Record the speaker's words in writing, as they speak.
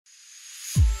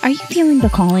Are you feeling the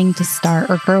calling to start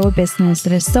or grow a business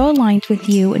that is so aligned with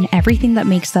you and everything that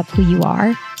makes up who you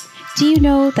are? Do you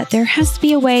know that there has to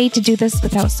be a way to do this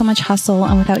without so much hustle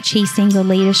and without chasing the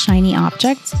latest shiny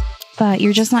object, but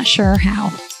you're just not sure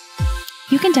how?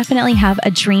 You can definitely have a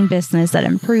dream business that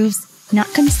improves,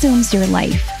 not consumes your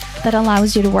life, that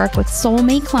allows you to work with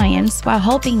soulmate clients while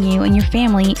helping you and your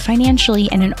family financially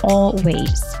and in all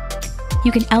ways.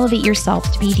 You can elevate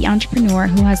yourself to be the entrepreneur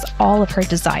who has all of her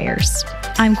desires.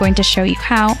 I'm going to show you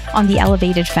how on the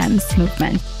Elevated Femmes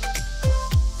movement.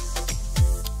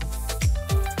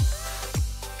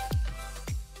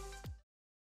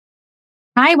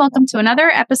 Hi, welcome to another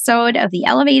episode of the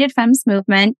Elevated Femmes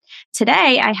movement.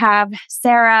 Today I have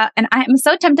Sara, and I'm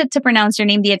so tempted to pronounce your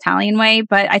name the Italian way,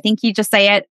 but I think you just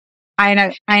say it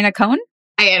Iannacone?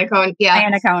 Iannacone, yeah.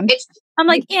 Iannacone. I'm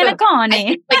like,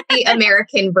 Iannacone. Like the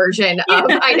American version of,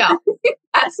 I know.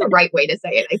 That's the right way to say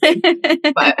it, I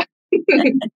think. But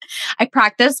I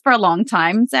practiced for a long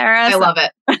time, Sara. I love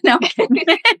it. No.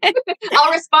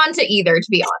 I'll respond to either, to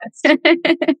be honest.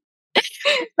 So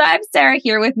I have Sara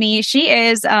here with me. She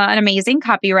is an amazing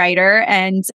copywriter,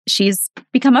 and she's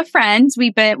become a friend.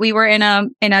 We were in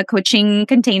a coaching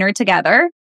container together,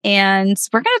 and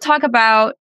we're going to talk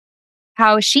about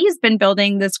how she's been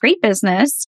building this great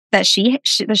business that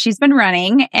she's been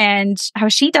running, and how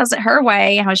she does it her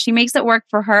way, how she makes it work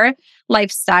for her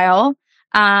lifestyle.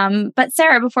 But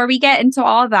Sara, before we get into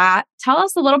all that, tell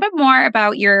us a little bit more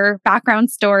about your background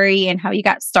story and how you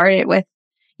got started with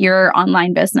your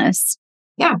online business.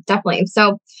 Yeah, definitely.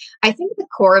 So I think the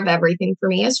core of everything for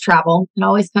me is travel. It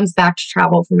always comes back to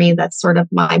travel for me. That's sort of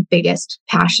my biggest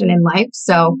passion in life.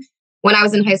 So when I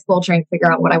was in high school trying to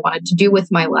figure out what I wanted to do with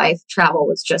my life, travel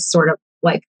was just sort of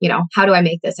like, how do I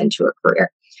make this into a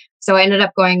career? So I ended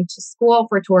up going to school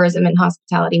for tourism and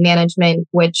hospitality management,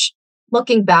 which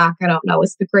looking back, I don't know,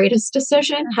 was the greatest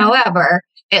decision. However,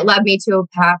 it led me to a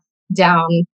path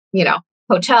down,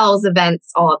 hotels,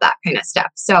 events, all of that kind of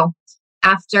stuff. So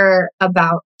after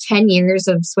about 10 years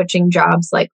of switching jobs,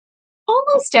 like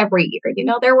almost every year,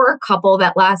 there were a couple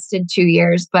that lasted 2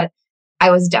 years, but I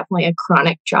was definitely a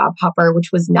chronic job hopper,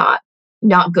 which was not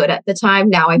good at the time.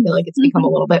 Now I feel like it's become a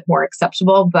little bit more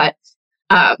acceptable. But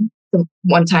the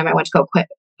one time I went to go quit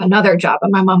another job,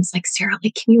 and my mom was like, Sara,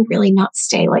 like, can you really not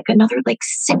stay like another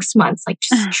 6 months? Like,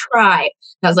 just try. And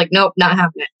I was like, nope, not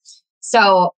having it.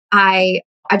 So I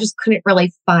just couldn't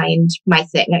really find my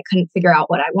thing. I couldn't figure out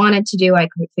what I wanted to do. I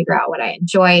couldn't figure out what I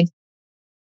enjoyed.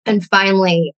 And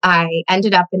finally, I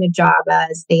ended up in a job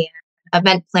as an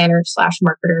event planner /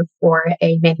 marketer for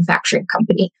a manufacturing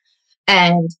company.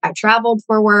 And I traveled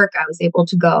for work. I was able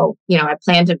to go, I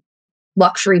planned a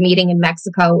luxury meeting in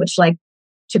Mexico, which,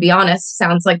 to be honest,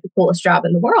 sounds like the coolest job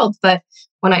in the world. But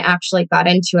when I actually got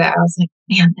into it, I was like,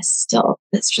 man,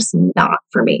 it's just not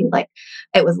for me. Like,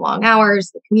 it was long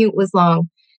hours. The commute was long.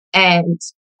 And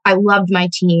I loved my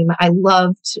team. I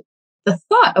loved the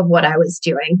thought of what I was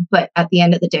doing. But at the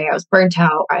end of the day, I was burnt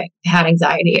out. I had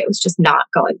anxiety. It was just not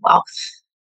going well.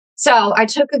 So I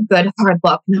took a good hard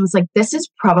look, and I was like, this is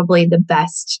probably the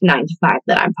best 9-to-5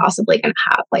 that I'm possibly going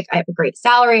to have. Like, I have a great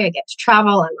salary. I get to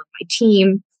travel. I love my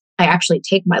team. I actually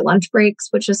take my lunch breaks,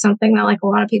 which is something that a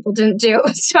lot of people didn't do.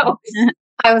 So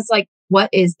I was like, what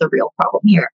is the real problem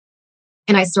here?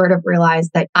 And I sort of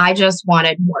realized that I just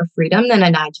wanted more freedom than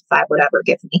a 9-to-5 would ever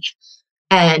give me.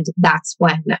 And that's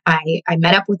when I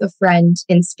met up with a friend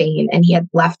in Spain, and he had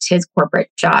left his corporate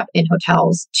job in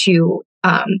hotels to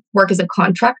work as a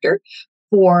contractor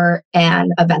for an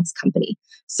events company.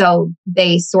 So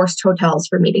they sourced hotels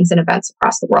for meetings and events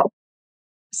across the world.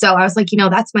 So I was like,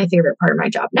 that's my favorite part of my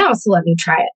job now. So let me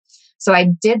try it. So I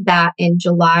did that in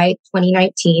July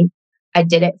 2019. I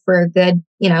did it for a good,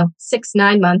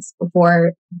 6-9 months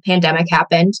before the pandemic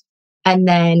happened. And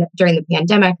then during the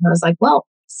pandemic, I was like, well,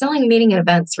 selling meeting and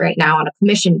events right now on a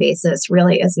commission basis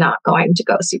really is not going to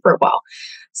go super well.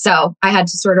 So I had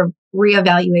to sort of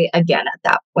reevaluate again at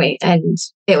that point. And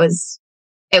it was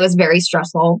very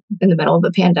stressful in the middle of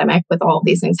the pandemic with all of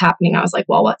these things happening. I was like,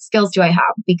 well, what skills do I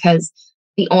have? Because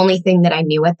the only thing that I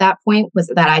knew at that point was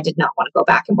that I did not want to go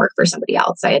back and work for somebody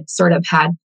else. I had sort of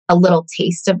had a little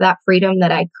taste of that freedom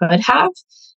that I could have.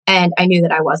 And I knew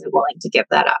that I wasn't willing to give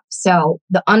that up. So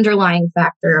the underlying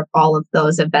factor of all of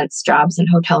those events jobs and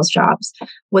hotels jobs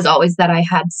was always that I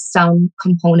had some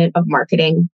component of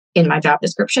marketing in my job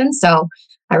description. So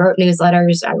I wrote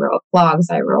newsletters, I wrote blogs,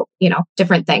 I wrote,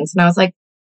 different things. And I was like,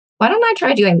 why don't I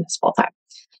try doing this full time?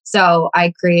 So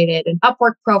I created an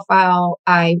Upwork profile.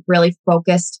 I really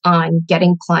focused on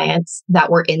getting clients that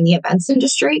were in the events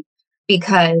industry,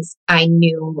 because I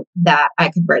knew that I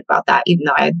could write about that, even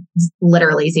though I had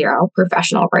literally zero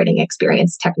professional writing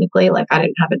experience technically. Like I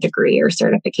didn't have a degree or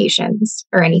certifications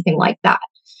or anything like that.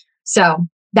 So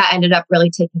that ended up really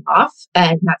taking off.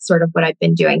 And that's sort of what I've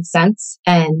been doing since.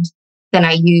 And then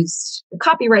I used the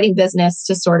copywriting business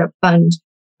to sort of fund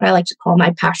what I like to call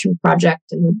my passion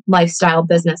project and lifestyle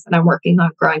business that I'm working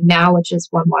on growing now, which is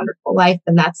One Wonderful Life.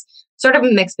 And that's sort of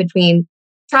a mix between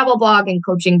travel blog and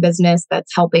coaching business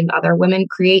that's helping other women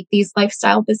create these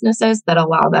lifestyle businesses that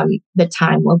allow them the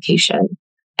time, location,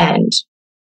 and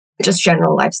just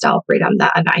general lifestyle freedom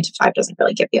that a 9 to 5 doesn't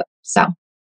really give you. So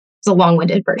it's a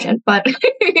long-winded version, but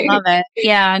love it.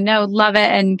 Yeah, no, love it.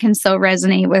 And can so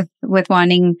resonate with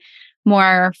wanting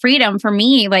more freedom. For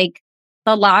me, like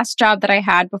the last job that I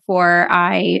had before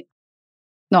I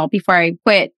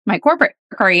quit my corporate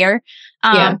career,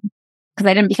 because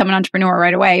I didn't become an entrepreneur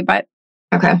right away, but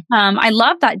okay. I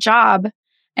loved that job.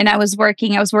 And I was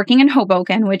working in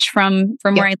Hoboken, which from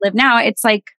where I live now, it's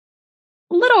like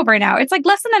a little over an hour. It's like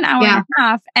less than an hour and a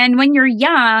half. And when you're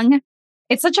young,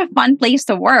 it's such a fun place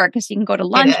to work because you can go to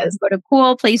lunch, you can go to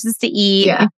cool places to eat.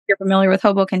 Yeah. If you're familiar with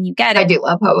Hoboken, you get it. I do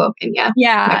love Hoboken. Yeah.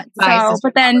 Yeah. So,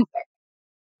 but then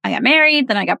I got married,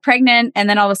 then I got pregnant. And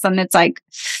then all of a sudden it's like,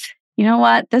 you know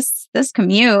what? This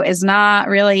commute is not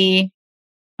really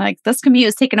like this commute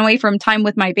is taken away from time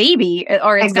with my baby,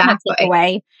 or it's going to take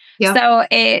away. Yep. So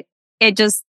it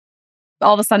just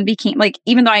all of a sudden became like,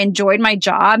 even though I enjoyed my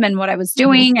job and what I was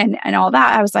doing and all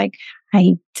that, I was like,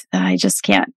 I just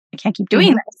can't keep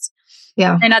doing this.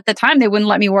 Yeah. And at the time they wouldn't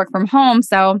let me work from home.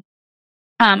 So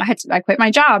I quit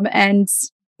my job and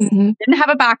didn't have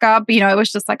a backup. You know, it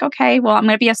was just like, okay, well, I'm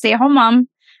going to be a stay-at-home mom.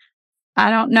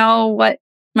 I don't know what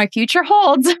my future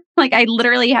holds. Like I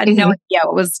literally had no idea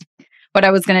what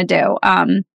I was going to do.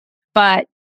 But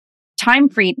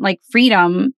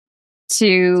freedom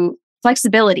to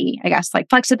flexibility, I guess, like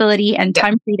flexibility and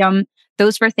time freedom.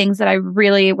 Those were things that I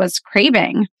really was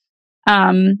craving.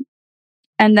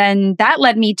 And then that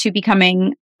led me to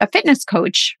becoming a fitness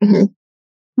coach,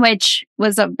 which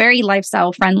was a very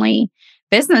lifestyle friendly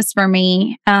business for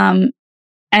me. And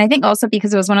I think also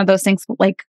because it was one of those things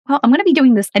like, well, I'm going to be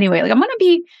doing this anyway. Like I'm going to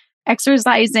be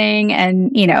exercising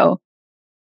and,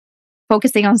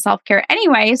 focusing on self-care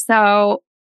anyway. So,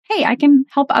 hey, I can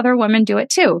help other women do it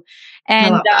too.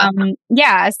 And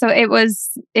so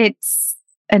it's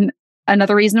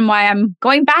another reason why I'm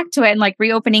going back to it and like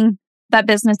reopening that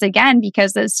business again,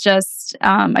 because it's just,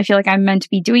 I feel like I'm meant to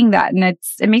be doing that and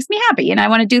it makes me happy and I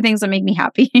want to do things that make me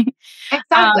happy.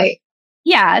 Exactly.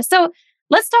 So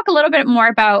let's talk a little bit more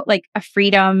about like a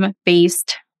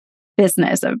freedom-based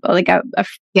business, like a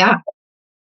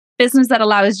business that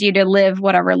allows you to live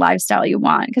whatever lifestyle you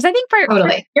want. Because I think for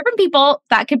different people,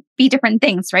 that could be different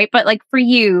things, right? But like for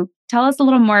you, tell us a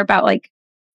little more about like,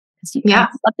 you love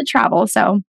to travel.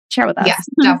 So share with us. Yes,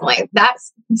 definitely.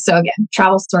 So again,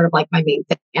 travel's sort of like my main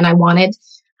thing. And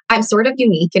I'm sort of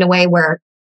unique in a way where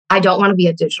I don't want to be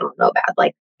a digital nomad.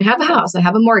 Like I have a house, I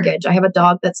have a mortgage, I have a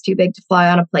dog that's too big to fly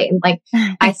on a plane. Like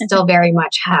I still very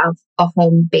much have a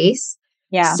home base.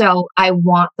 Yeah. So I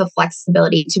want the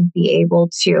flexibility to be able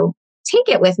to take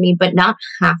it with me, but not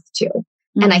have to.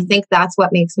 And I think that's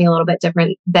what makes me a little bit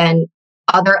different than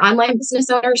other online business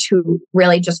owners who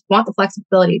really just want the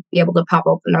flexibility to be able to pop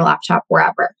open their laptop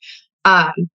wherever.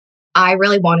 I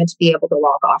really wanted to be able to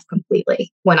log off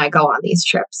completely when I go on these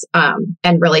trips and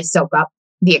really soak up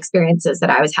the experiences that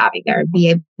I was having there and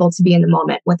be able to be in the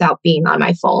moment without being on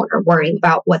my phone or worrying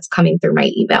about what's coming through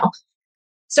my email.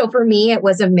 So for me, it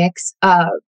was a mix of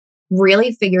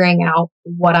really figuring out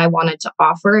what I wanted to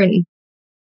offer, and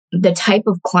the type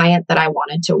of client that I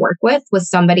wanted to work with was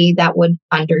somebody that would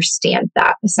understand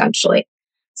that essentially.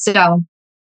 So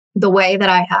the way that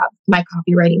I have my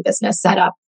copywriting business set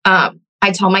up,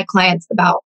 I tell my clients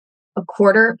about a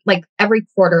quarter, like every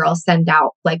quarter I'll send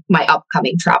out like my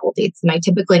upcoming travel dates. And I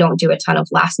typically don't do a ton of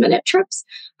last minute trips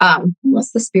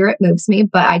unless the spirit moves me,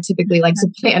 but I typically like to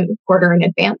plan a quarter in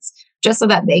advance just so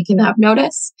that they can have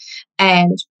notice.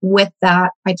 And with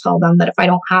that, I tell them that if I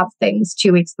don't have things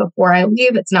 2 weeks before I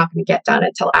leave, it's not going to get done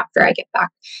until after I get back.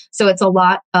 So it's a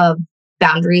lot of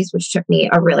boundaries, which took me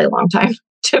a really long time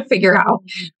to figure out.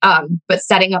 But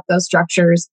setting up those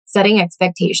structures, setting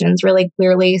expectations really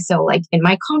clearly. So like in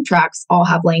my contracts, I'll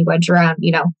have language around,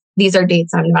 these are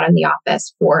dates I'm not in the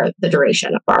office for the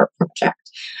duration of our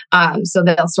project. So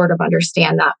they'll sort of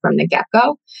understand that from the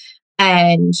get-go.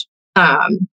 And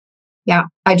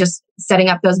I just setting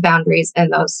up those boundaries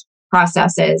and those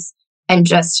processes and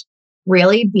just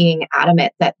really being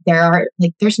adamant that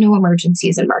there's no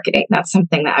emergencies in marketing. That's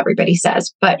something that everybody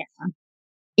says, but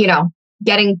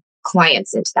getting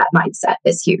clients into that mindset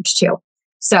is huge too.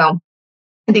 So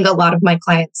I think a lot of my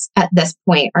clients at this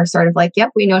point are sort of like, yep,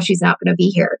 we know she's not going to be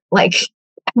here like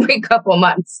every couple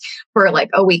months for like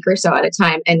a week or so at a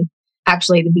time. And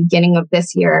actually, the beginning of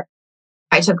this year,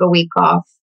 I took a week off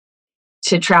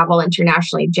to travel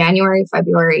internationally, January,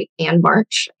 February, and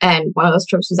March. And one of those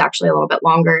trips was actually a little bit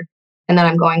longer. And then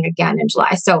I'm going again in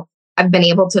July. So I've been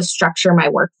able to structure my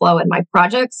workflow and my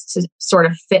projects to sort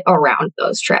of fit around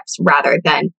those trips rather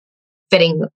than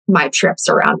fitting my trips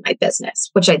around my business,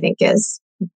 which I think has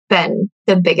been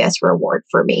the biggest reward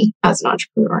for me as an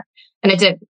entrepreneur.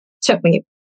 And took me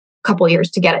a couple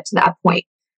years to get it to that point.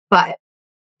 But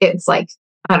it's like,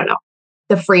 I don't know,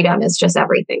 the freedom is just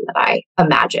everything that I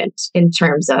imagined in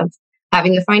terms of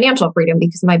having the financial freedom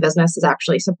because my business is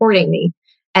actually supporting me.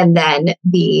 And then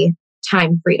the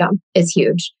time freedom is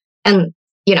huge. And,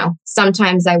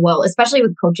 sometimes I will, especially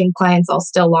with coaching clients, I'll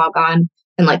still log on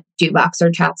and like do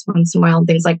Voxer chats once in a while and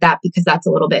things like that, because that's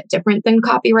a little bit different than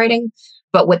copywriting.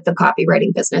 But with the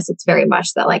copywriting business, it's very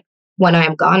much that like when I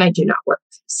am gone, I do not work.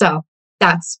 So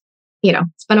that's,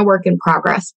 it's been a work in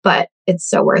progress, but it's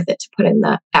so worth it to put in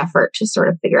the effort to sort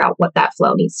of figure out what that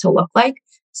flow needs to look like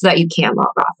so that you can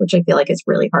log off, which I feel like is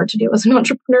really hard to do as an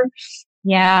entrepreneur.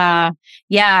 Yeah.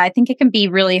 Yeah. I think it can be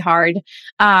really hard.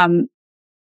 I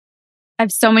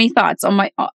have so many thoughts on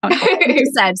what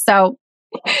you said. So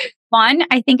one,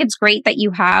 I think it's great that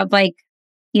you have like,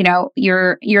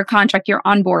 your contract, your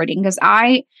onboarding, because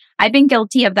I've been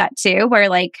guilty of that too, where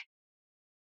like,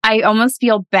 I almost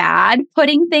feel bad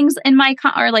putting things in my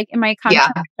in my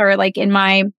contract or like in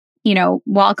my,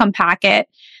 welcome packet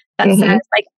that says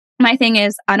like, my thing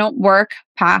is I don't work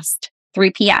past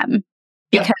 3 p.m.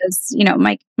 because,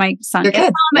 my son gets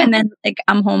home and then like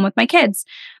I'm home with my kids.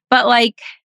 But like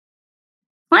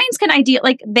clients can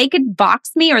they could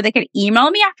box me or they could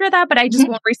email me after that, but I just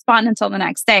won't respond until the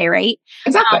next day. Right.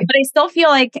 Exactly. But I still feel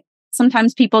like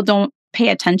sometimes people don't pay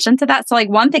attention to that. So like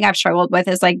one thing I've struggled with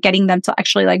is like getting them to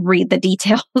actually like read the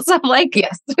details of like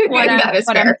what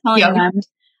I'm telling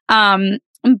them.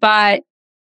 But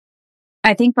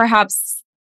I think perhaps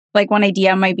like one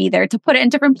idea might be there to put it in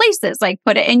different places, like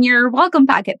put it in your welcome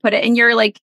packet, put it in your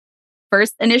like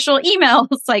first initial emails,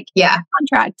 like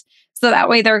contract. So that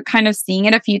way they're kind of seeing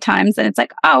it a few times and it's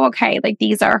like, oh, okay, like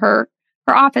these are her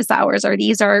office hours or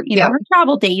these are, her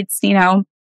travel dates,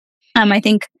 I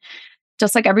think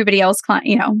just like everybody else,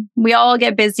 we all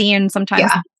get busy and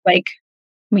sometimes like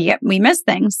we miss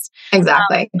things.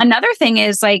 Exactly. Another thing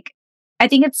is like, I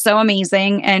think it's so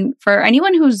amazing. And for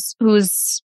anyone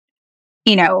who's,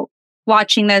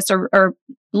 watching this or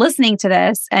listening to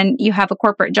this and you have a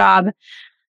corporate job,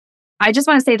 I just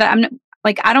want to say that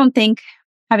I don't think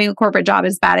having a corporate job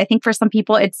is bad. I think for some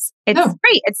people it's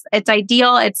great. It's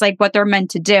ideal. It's like what they're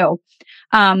meant to do.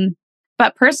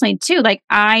 But personally too, like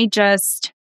I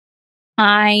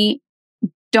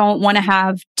don't want to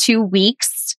have 2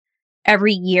 weeks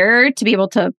every year to be able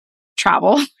to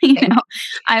travel.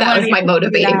 That was my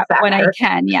motivating factor when I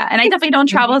can. Yeah. And I definitely don't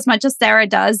travel as much as Sarah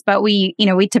does, but we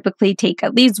typically take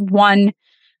at least one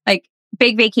like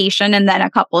big vacation and then a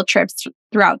couple of trips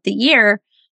throughout the year.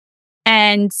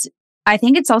 And I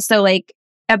think it's also like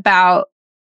about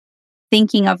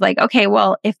thinking of like, okay,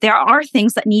 well, if there are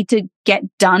things that need to get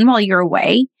done while you're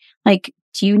away, like,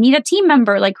 do you need a team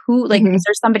member? Like who, like, is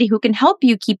there somebody who can help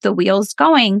you keep the wheels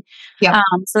going?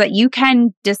 So that you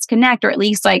can disconnect or at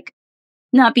least like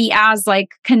not be as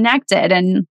like connected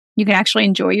and you can actually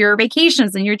enjoy your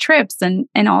vacations and your trips and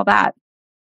all that.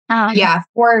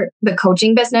 For the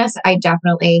coaching business, I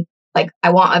definitely I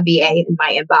want a VA in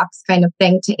my inbox kind of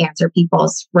thing to answer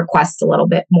people's requests a little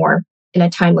bit more in a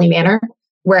timely manner.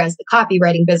 Whereas the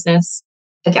copywriting business,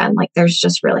 again, like there's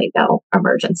just really no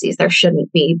emergencies. There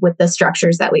shouldn't be with the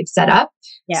structures that we've set up.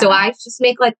 Yeah. So I just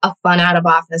make like a fun out of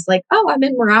office, like, oh, I'm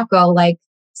in Morocco, like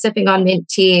sipping on mint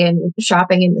tea and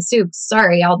shopping in the souks.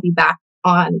 Sorry, I'll be back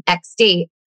on X date.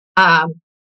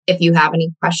 If you have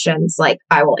any questions, like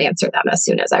I will answer them as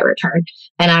soon as I return.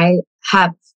 And I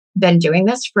have been doing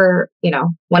this for,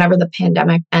 whenever the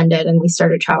pandemic ended and we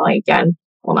started traveling again.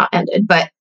 Well, not ended,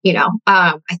 but,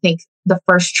 I think the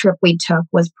first trip we took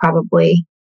was probably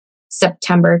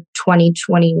September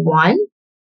 2021.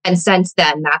 And since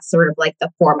then, that's sort of like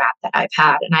the format that I've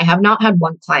had. And I have not had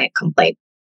one client complain.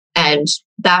 And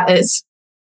that is,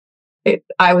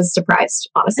 I was surprised,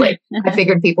 honestly. I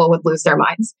figured people would lose their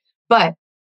minds. But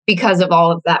because of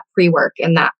all of that pre-work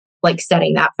and that like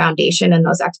setting that foundation and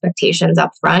those expectations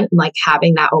up front, and like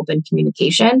having that open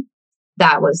communication,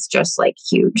 that was just like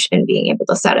huge in being able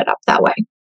to set it up that way.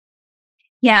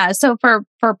 Yeah. So for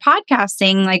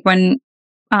podcasting, like when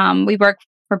we work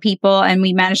for people and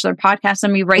we manage their podcasts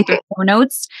and we write their show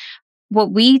notes,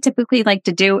 what we typically like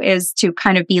to do is to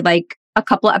kind of be like a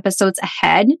couple of episodes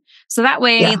ahead. So that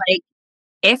way, like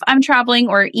if I'm traveling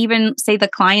or even say the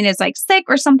client is like sick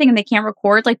or something and they can't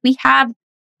record, like we have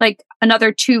like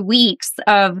another 2 weeks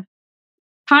of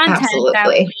content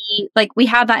that we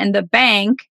have that in the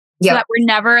bank so that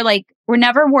we're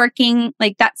never working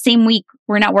like that same week.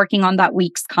 We're not working on that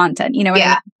week's content, you know what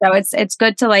I mean? So it's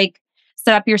good to like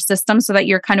set up your system so that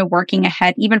you're kind of working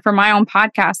ahead. Even for my own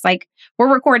podcast, like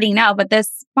we're recording now, but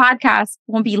this podcast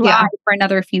won't be live for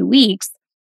another few weeks.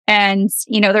 And,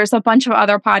 you know, there's a bunch of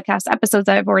other podcast episodes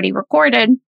that I've already recorded.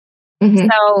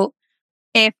 So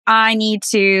if I need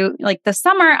to, like this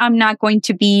summer, I'm not going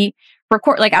to be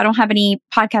like I don't have any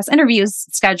podcast interviews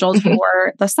scheduled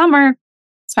for the summer.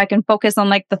 So I can focus on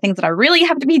like the things that I really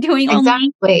have to be doing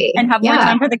only and have more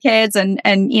time for the kids and,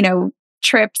 you know,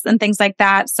 trips and things like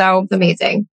that. So it's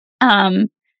amazing.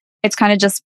 It's kind of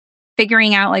just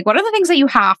figuring out like what are the things that you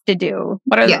have to do?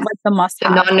 What are like the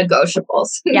must-have? The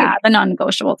non-negotiables. The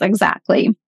non-negotiables,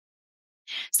 exactly.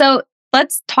 So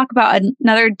let's talk about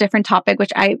another different topic,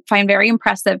 which I find very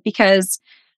impressive because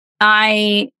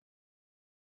I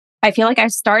feel like I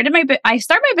started my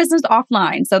business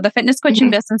offline. So the fitness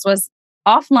coaching business was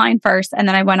offline first, and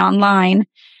then I went online,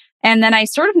 and then I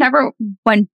sort of never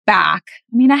went back.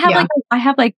 I mean, I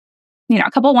have like you know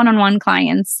a couple one-on-one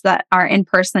clients that are in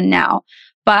person now,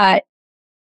 but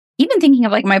even thinking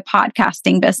of like my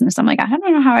podcasting business, I'm like, I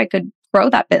don't know how I could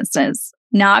grow that business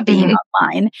not being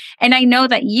online. And I know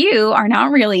that you are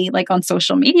not really like on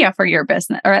social media for your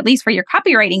business, or at least for your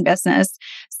copywriting business.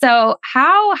 So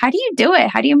how do you do it?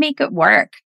 How do you make it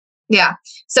work? Yeah.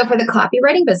 So for the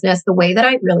copywriting business, the way that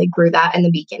I really grew that in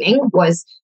the beginning was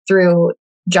through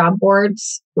job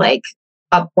boards like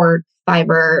Upwork,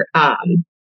 Fiverr,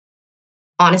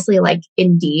 honestly, like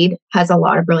Indeed has a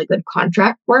lot of really good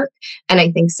contract work. And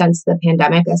I think since the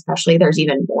pandemic, especially, there's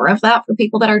even more of that for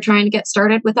people that are trying to get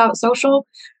started without social.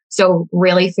 So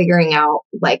really figuring out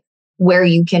like where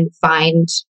you can find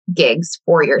gigs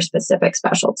for your specific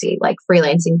specialty, like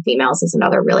freelancing females is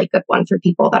another really good one for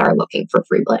people that are looking for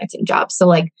freelancing jobs. So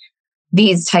like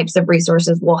these types of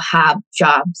resources will have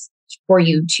jobs for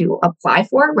you to apply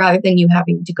for rather than you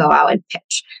having to go out and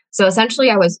pitch. So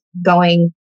essentially I was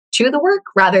going to the work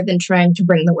rather than trying to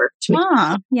bring the work to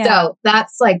me. So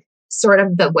that's like sort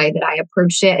of the way that I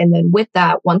approached it. And then with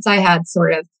that, once I had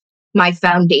sort of my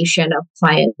foundation of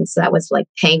clients that was like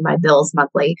paying my bills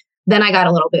monthly, then I got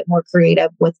a little bit more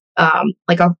creative with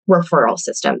like a referral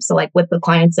system. So like with the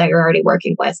clients that you're already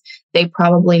working with, they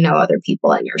probably know other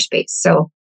people in your space.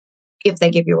 So if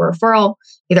they give you a referral,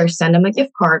 either send them a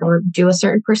gift card or do a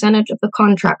certain percentage of the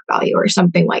contract value or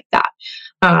something like that.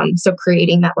 So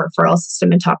creating that referral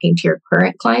system and talking to your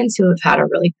current clients who have had a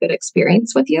really good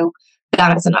experience with you,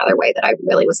 that is another way that I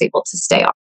really was able to stay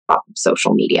off of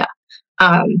social media.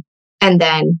 And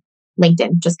then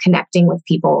LinkedIn, just connecting with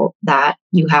people that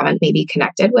you haven't maybe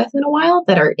connected with in a while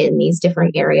that are in these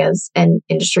different areas and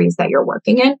industries that you're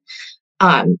working in.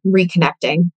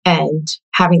 Reconnecting and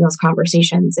having those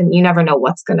conversations. And you never know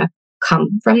what's going to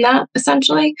come from that,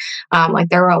 essentially. Like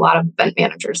there were a lot of event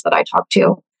managers that I talked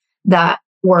to that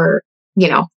were, you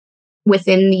know,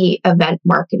 within the event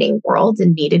marketing world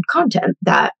and needed content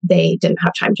that they didn't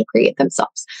have time to create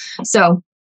themselves. So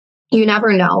you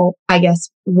never know, I guess,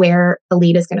 where a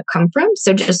lead is going to come from.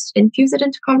 So just infuse it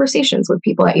into conversations with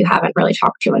people that you haven't really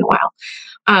talked to in a while.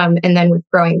 And then with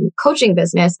growing the coaching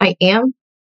business, I am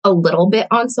a little bit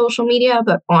on social media,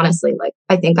 but honestly, like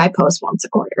I think I post once a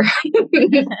quarter,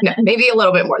 no, maybe a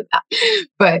little bit more than that,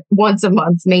 but once a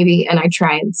month, maybe. And I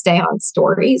try and stay on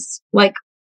stories like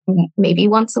maybe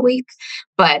once a week,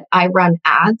 but I run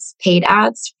ads, paid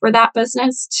ads for that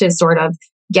business to sort of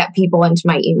get people into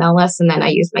my email list. And then I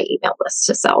use my email list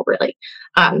to sell really,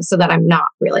 so that I'm not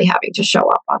really having to show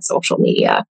up on social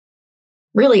media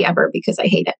really ever because I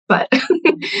hate it. But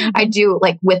I do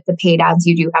like with the paid ads,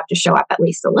 you do have to show up at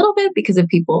least a little bit because if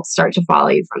people start to follow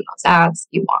you from those ads,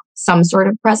 you want some sort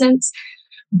of presence.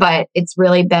 But it's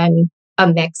really been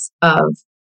a mix of,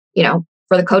 you know,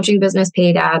 for the coaching business,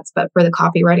 paid ads, but for the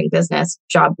copywriting business,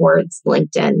 job boards,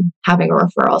 LinkedIn, having a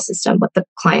referral system with the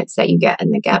clients that you get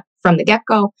from the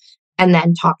get-go, and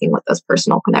then talking with those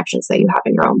personal connections that you have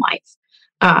in your own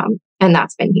life. And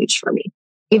that's been huge for me.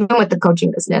 Even with the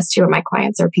coaching business, 2 of my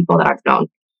clients are people that I've known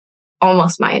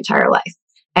almost my entire life.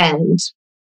 And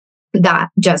that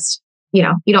just, you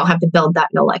know, you don't have to build that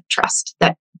no-like trust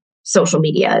that social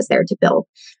media is there to build.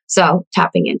 So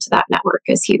tapping into that network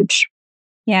is huge.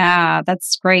 Yeah,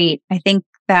 that's great. I think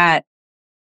that,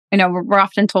 you know, we're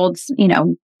often told, you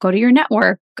know, go to your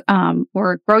network,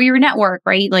 or grow your network,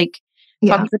 right? Like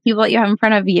talking to the people that you have in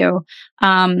front of you.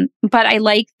 But I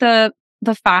like the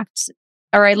fact,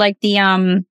 or I like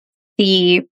the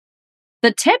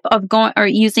tip of going or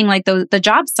using like the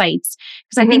job sites,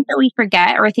 because I think that we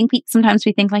forget, or I think sometimes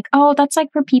we think like, oh, that's like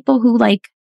for people who like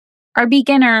are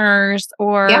beginners,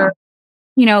 or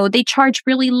they charge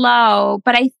really low.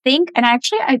 But I think, and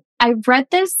actually I read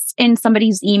this in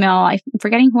somebody's email. I'm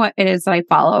forgetting who it is that I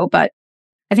follow, but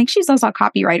I think she's also a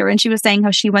copywriter, and she was saying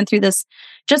how she went through this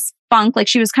just funk. Like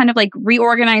she was kind of like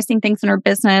reorganizing things in her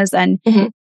business, and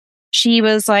she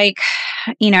was like,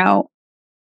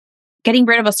 getting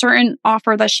rid of a certain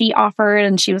offer that she offered.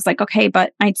 And she was like, okay,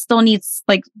 but I still need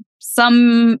like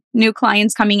some new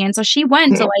clients coming in. So she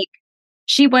went to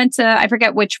I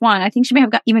forget which one. I think she may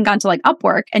have even gone to like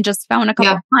Upwork and just found a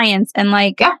couple of clients, and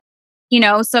like, so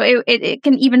it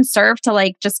can even serve to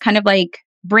like, just kind of like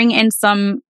bring in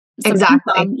some income,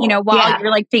 while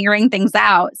you're like figuring things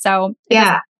out. So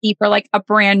for like a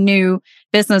brand new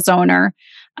business owner.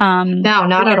 No,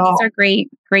 not at all. These are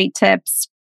great tips.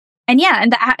 And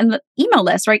and the email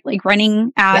list, right? Like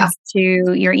running ads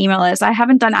to your email list. I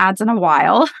haven't done ads in a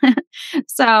while,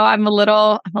 so I'm a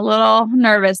little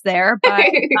nervous there. But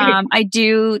I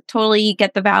do totally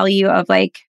get the value of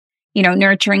like,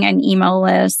 nurturing an email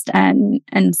list and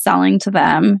selling to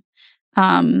them.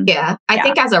 I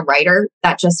think as a writer,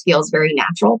 that just feels very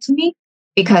natural to me,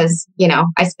 because,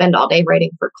 I spend all day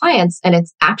writing for clients, and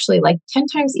it's actually like 10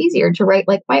 times easier to write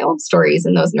like my own stories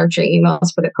and those nurturing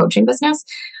emails for the coaching business.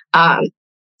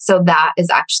 So that is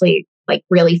actually like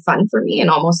really fun for me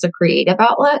and almost a creative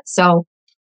outlet. So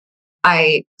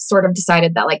I sort of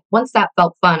decided that like once that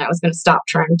felt fun, I was going to stop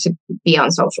trying to be on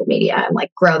social media and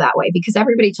like grow that way, because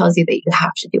everybody tells you that you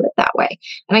have to do it that way.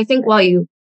 And I think while you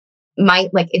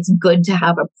might like, it's good to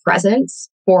have a presence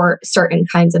for certain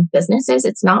kinds of businesses,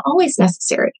 it's not always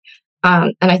necessary.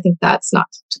 And I think that's not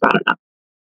talked about enough.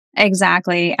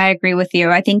 Exactly. I agree with you.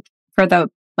 I think for the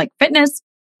like fitness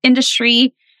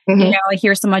industry, I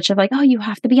hear so much of like, oh, you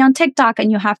have to be on TikTok and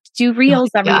you have to do reels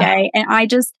every day. And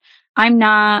I'm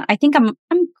not, I think I'm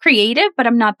creative, but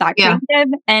I'm not that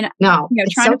creative. And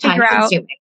trying to figure out,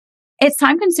 it's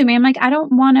time consuming. I'm like, I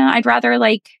don't want to, I'd rather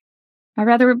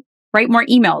write more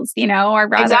emails, or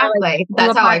rather like, do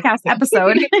a podcast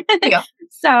episode.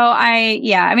 So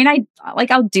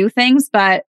I'll do things,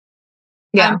 but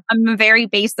I'm a very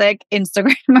basic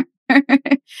Instagrammer.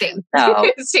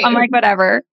 So Same. I'm like,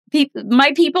 whatever.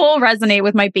 My people resonate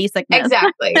with my basicness.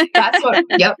 Exactly. That's what,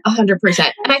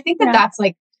 100%. And I think that's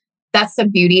the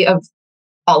beauty of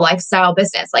a lifestyle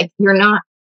business. Like you're not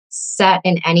set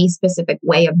in any specific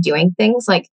way of doing things.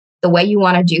 Like the way you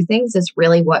want to do things is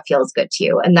really what feels good to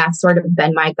you. And that's sort of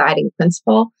been my guiding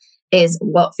principle, is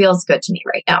what feels good to me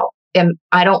right now. And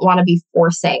I don't want to be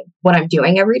forcing what I'm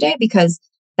doing every day, because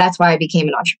that's why I became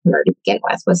an entrepreneur to begin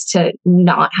with, was to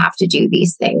not have to do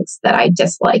these things that I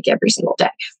dislike every single day.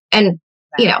 And,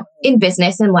 in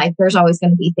business and life, there's always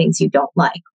going to be things you don't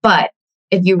like. But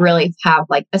if you really have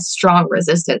like a strong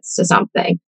resistance to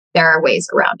something, there are ways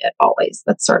around it always.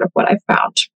 That's sort of what I've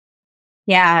found.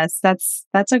 Yes, that's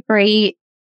a great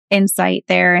insight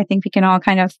there. I think we can all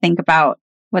kind of think about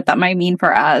what that might mean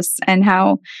for us, and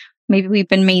how maybe we've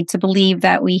been made to believe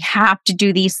that we have to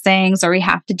do these things, or we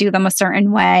have to do them a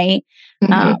certain way.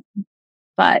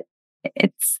 But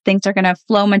things are going to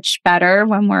flow much better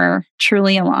when we're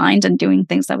truly aligned and doing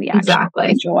things that we actually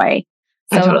enjoy.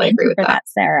 So I totally agree with that,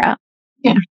 Sarah.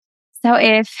 Yeah. So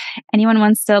if anyone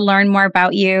wants to learn more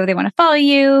about you, they want to follow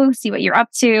you, see what you're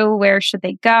up to, where should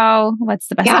they go? What's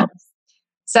the best place?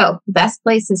 So the best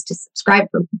place is to subscribe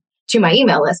to my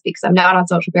email list, because I'm not on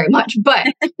social very much, but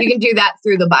you can do that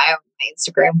through the bio of my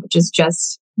Instagram, which is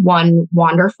just one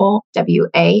wonderful,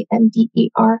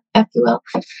 WANDERFUL,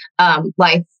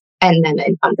 life, and then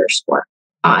an _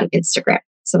 on Instagram.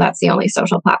 So that's the only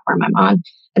social platform I'm on.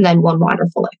 And then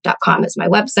onewonderfullife.com is my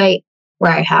website,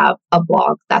 where I have a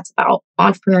blog that's about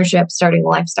entrepreneurship, starting a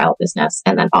lifestyle business,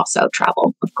 and then also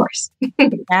travel, of course.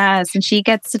 Yes. And she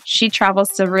travels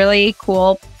to really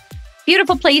cool,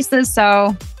 beautiful places.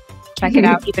 So check it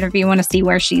out, even if you want to see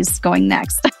where she's going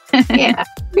next. Yeah.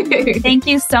 Thank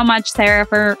you so much, Sarah,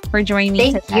 for joining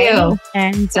me today. Thank you.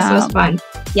 And this was fun.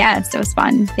 Yes, it was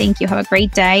fun. Thank you. Have a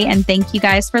great day. And thank you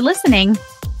guys for listening.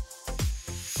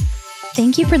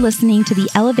 Thank you for listening to the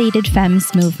Elevated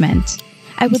Femmes movement.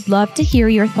 I would love to hear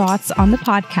your thoughts on the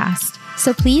podcast,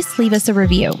 so please leave us a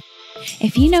review.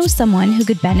 If you know someone who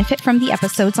could benefit from the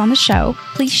episodes on the show,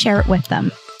 please share it with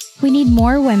them. We need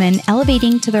more women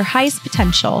elevating to their highest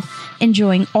potential,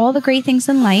 enjoying all the great things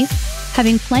in life,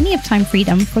 having plenty of time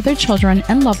freedom for their children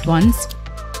and loved ones,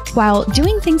 while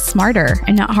doing things smarter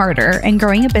and not harder, and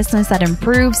growing a business that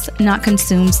improves, not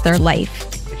consumes their life.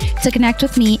 To connect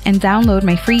with me and download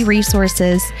my free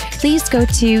resources, please go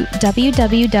to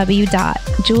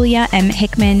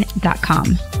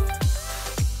www.juliamhickman.com.